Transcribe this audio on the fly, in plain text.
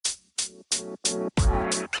Hi,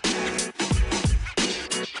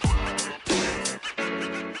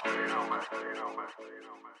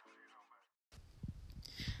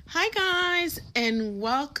 guys, and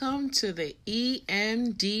welcome to the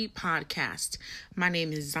EMD podcast. My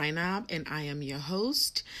name is Zainab, and I am your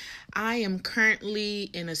host. I am currently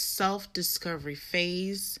in a self-discovery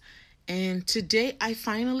phase, and today I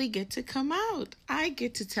finally get to come out. I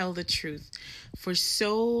get to tell the truth. For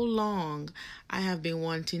so long, I have been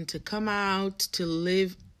wanting to come out to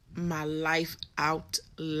live my life out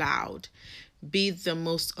loud, be the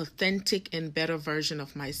most authentic and better version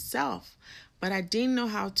of myself. But I didn't know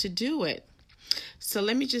how to do it. So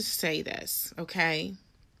let me just say this, okay?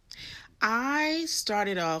 I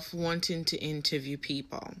started off wanting to interview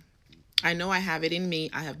people. I know I have it in me.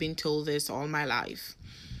 I have been told this all my life.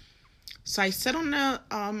 So I set on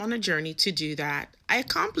a journey to do that. I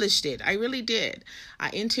accomplished it. I really did.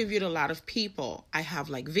 I interviewed a lot of people. I have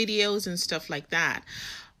like videos and stuff like that.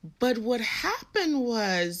 But what happened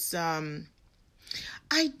was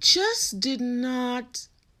I just did not,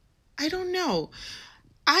 I don't know.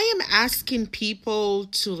 I am asking people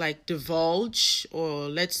to like divulge or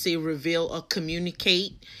let's say reveal or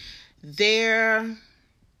communicate their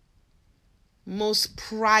most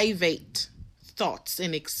private thoughts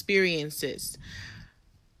and experiences.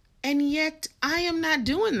 And yet I am not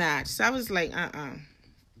doing that. So I was like,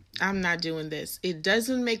 I'm not doing this. It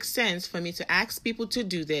doesn't make sense for me to ask people to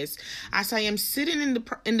do this as I am sitting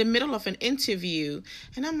in the middle of an interview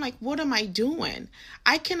and I'm like, what am I doing?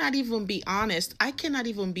 I cannot even be honest. I cannot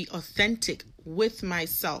even be authentic with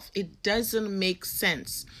myself. It doesn't make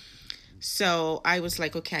sense. So I was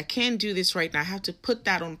like, okay, I can't do this right now. I have to put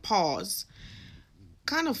that on pause,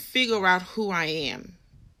 kind of figure out who I am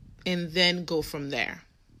and then go from there.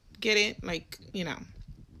 Get it? Like,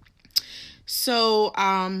 So,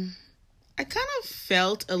 I kind of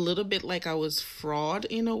felt a little bit like I was fraud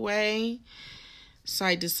in a way. So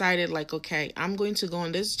I decided like, okay, I'm going to go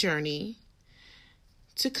on this journey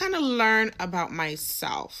to kind of learn about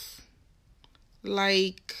myself.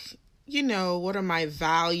 Like, what are my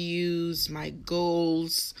values, my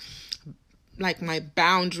goals, like my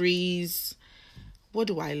boundaries? What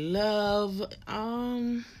do I love?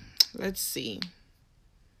 Let's see.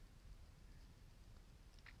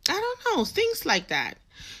 I don't know, things like that.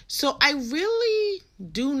 So I really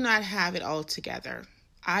do not have it all together.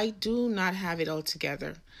 I do not have it all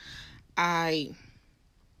together. I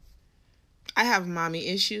have mommy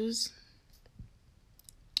issues.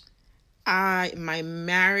 My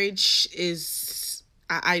marriage is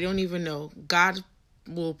I don't even know. God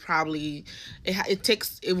will probably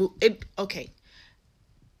okay.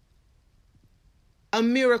 A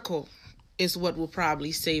miracle is what will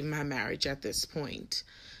probably save my marriage at this point.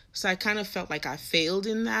 So I kind of felt like I failed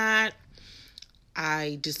in that.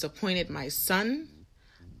 I disappointed my son.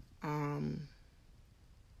 A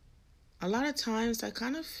lot of times I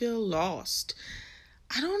kind of feel lost.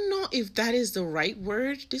 I don't know if that is the right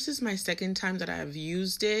word. This is my second time that I have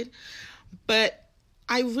used it. But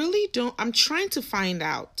I really don't. I'm trying to find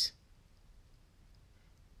out.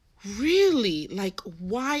 Really, like,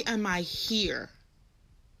 why am I here?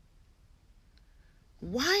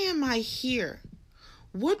 Why am I here?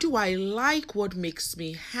 What do I like? What makes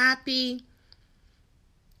me happy?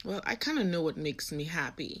 Well, I kind of know what makes me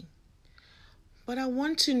happy. But I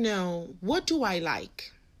want to know, what do I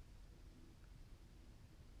like?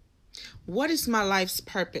 What is my life's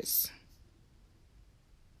purpose?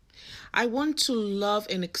 I want to love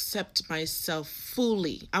and accept myself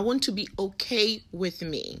fully. I want to be okay with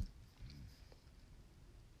me.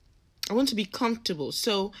 I want to be comfortable.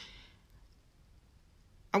 So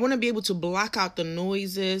I want to be able to block out the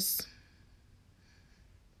noises.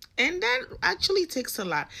 And that actually takes a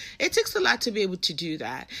lot. It takes a lot to be able to do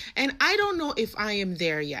that. And I don't know if I am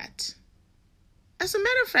there yet. As a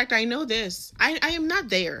matter of fact, I know this. I am not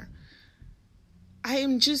there. I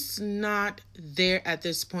am just not there at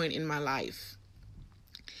this point in my life.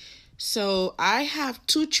 So I have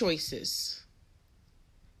two choices.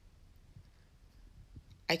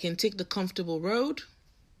 I can take the comfortable road,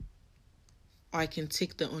 or I can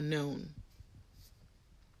take the unknown.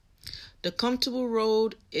 The comfortable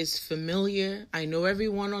road is familiar. I know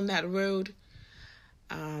everyone on that road.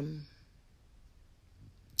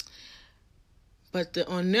 But the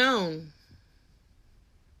unknown,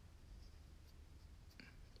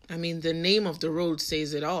 the name of the road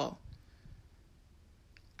says it all.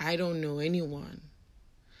 I don't know anyone.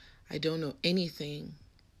 I don't know anything.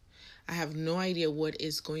 I have no idea what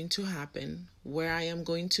is going to happen, where I am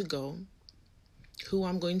going to go, who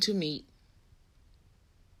I'm going to meet.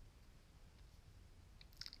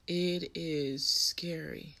 It is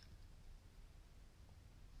scary.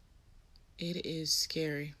 It is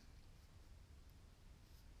scary.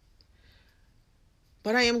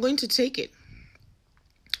 But I am going to take it.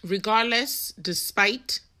 Regardless,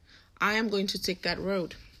 despite, I am going to take that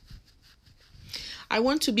road. I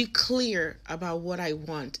want to be clear about what I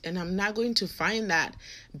want, and I'm not going to find that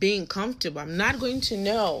being comfortable. I'm not going to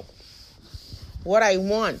know what I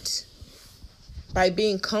want by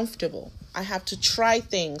being comfortable. I have to try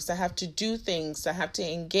things. I have to do things. I have to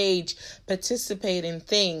engage, participate in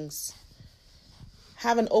things.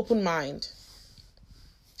 Have an open mind.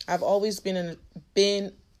 I've always been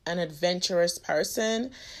an adventurous person,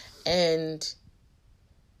 and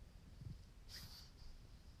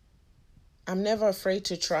I'm never afraid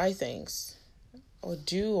to try things or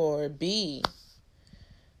do or be.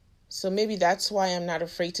 So maybe that's why I'm not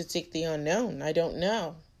afraid to take the unknown. I don't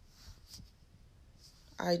know.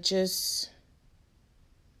 I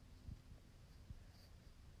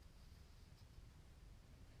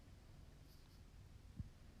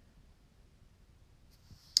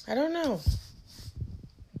don't know.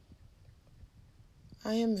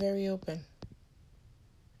 I am very open.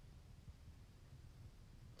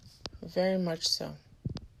 Very much so.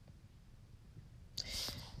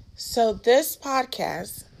 So this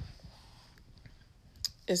podcast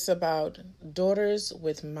is about daughters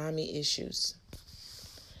with mommy issues.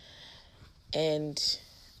 And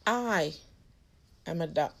I am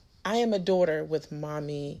a daughter with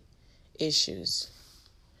mommy issues.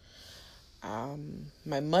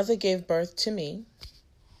 My mother gave birth to me.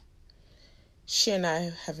 She and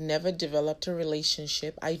I have never developed a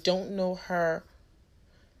relationship. I don't know her.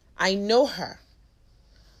 I know her,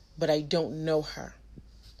 but I don't know her.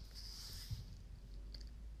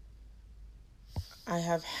 I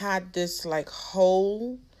have had this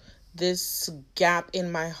hole, this gap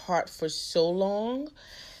in my heart for so long,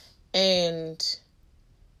 and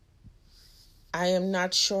I am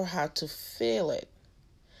not sure how to feel it.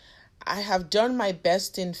 I have done my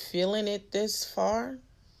best in feeling it this far,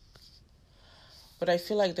 but I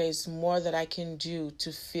feel like there's more that I can do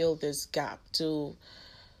to fill this gap.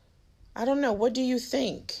 I don't know, what do you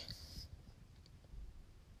think?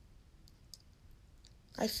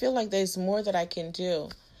 I feel like there's more that I can do.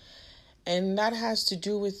 And that has to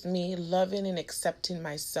do with me loving and accepting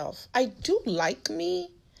myself. I do like me.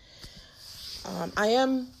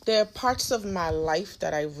 There are parts of my life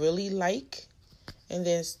that I really like. And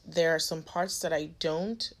there are some parts that I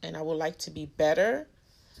don't. And I would like to be better.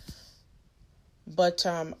 But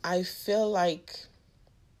I feel like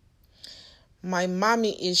my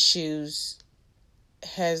mommy issues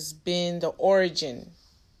has been the origin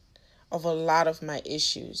of a lot of my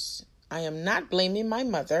issues. I am not blaming my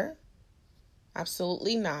mother.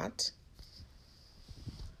 Absolutely not.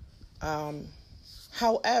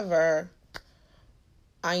 However,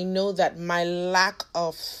 I know that my lack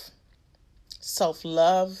of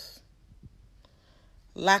self-love,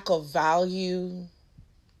 lack of value,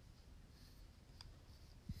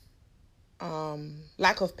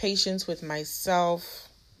 lack of patience with myself,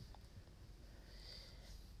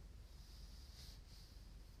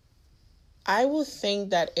 I will think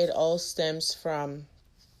that it all stems from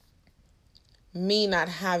me not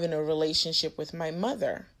having a relationship with my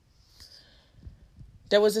mother.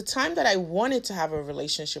 There was a time that I wanted to have a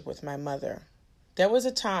relationship with my mother. There was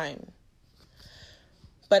a time.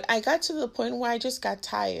 But I got to the point where I just got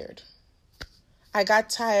tired. I got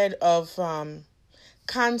tired of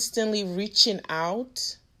constantly reaching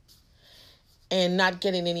out and not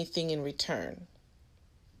getting anything in return.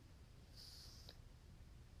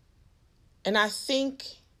 And I think,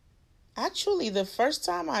 actually, the first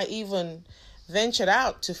time I even ventured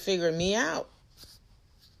out to figure me out,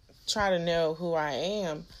 try to know who I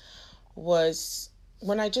am, was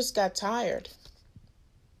when I just got tired.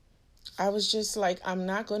 I was just like, I'm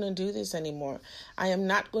not going to do this anymore. I am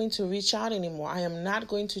not going to reach out anymore. I am not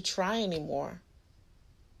going to try anymore.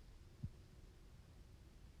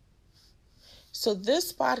 So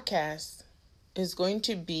this podcast is going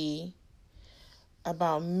to be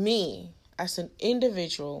about me as an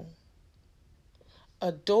individual,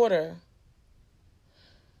 a daughter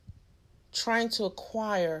trying to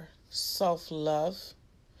acquire self-love,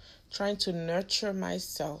 trying to nurture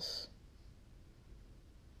myself,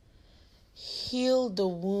 heal the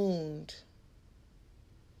wound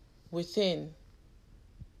within,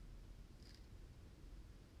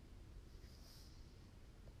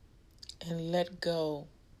 and let go.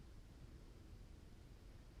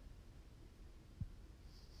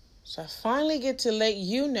 So I finally get to let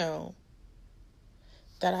you know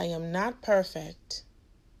that I am not perfect.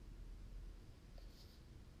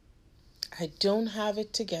 I don't have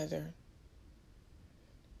it together.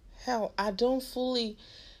 Hell, I don't fully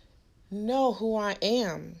know who I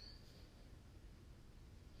am.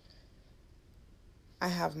 I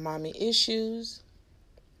have mommy issues.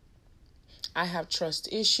 I have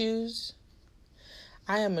trust issues.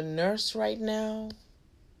 I am a nurse right now.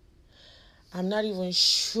 I'm not even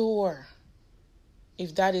sure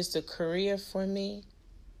if that is the career for me.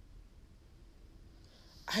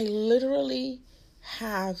 I literally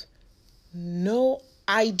have no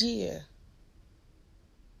idea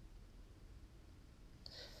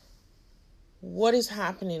what is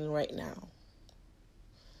happening right now.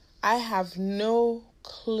 I have no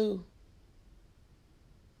clue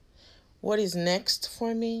what is next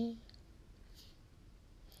for me,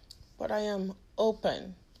 but I am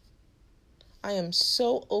open. I am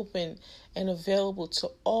so open and available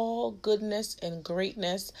to all goodness and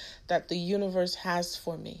greatness that the universe has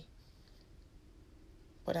for me.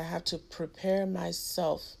 But I have to prepare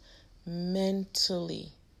myself mentally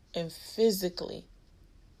and physically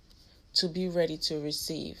to be ready to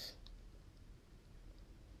receive.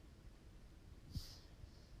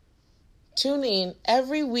 Tune in.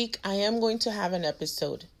 Every week I am going to have an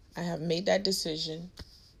episode. I have made that decision.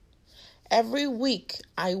 Every week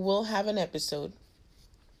I will have an episode.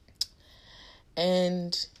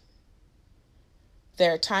 And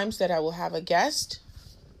there are times that I will have a guest.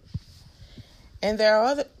 And there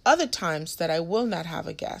are other times that I will not have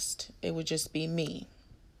a guest. It would just be me.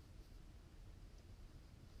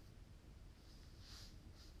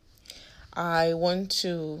 I want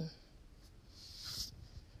to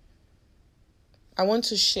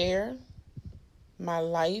share my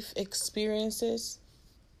life experiences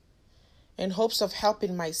in hopes of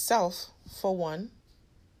helping myself, for one.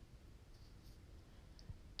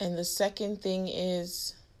 And the second thing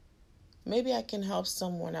is, maybe I can help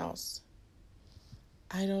someone else.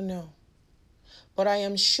 I don't know. But I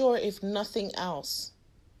am sure, if nothing else,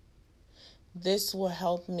 this will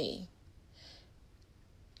help me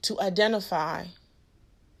to identify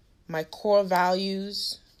my core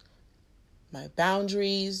values, my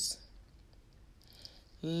boundaries,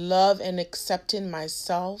 love and accepting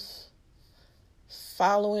myself,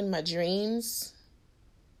 following my dreams,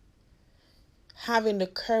 having the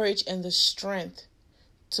courage and the strength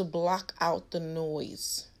to block out the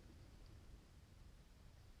noise.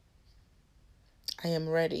 I am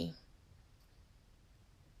ready.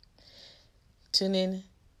 Tune in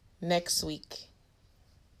next week.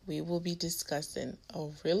 We will be discussing a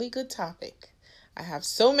really good topic. I have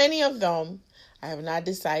so many of them. I have not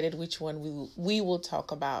decided which one we will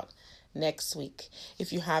talk about next week.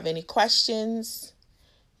 If you have any questions,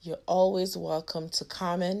 you're always welcome to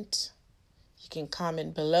comment. You can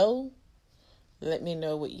comment below. Let me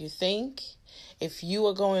know what you think. If you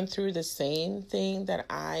are going through the same thing that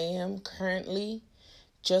I am currently,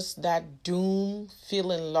 just that doom,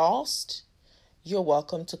 feeling lost, you're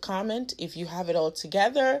welcome to comment. If you have it all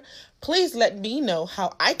together, please let me know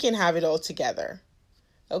how I can have it all together.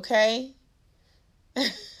 Okay?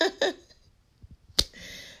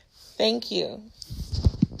 Thank you.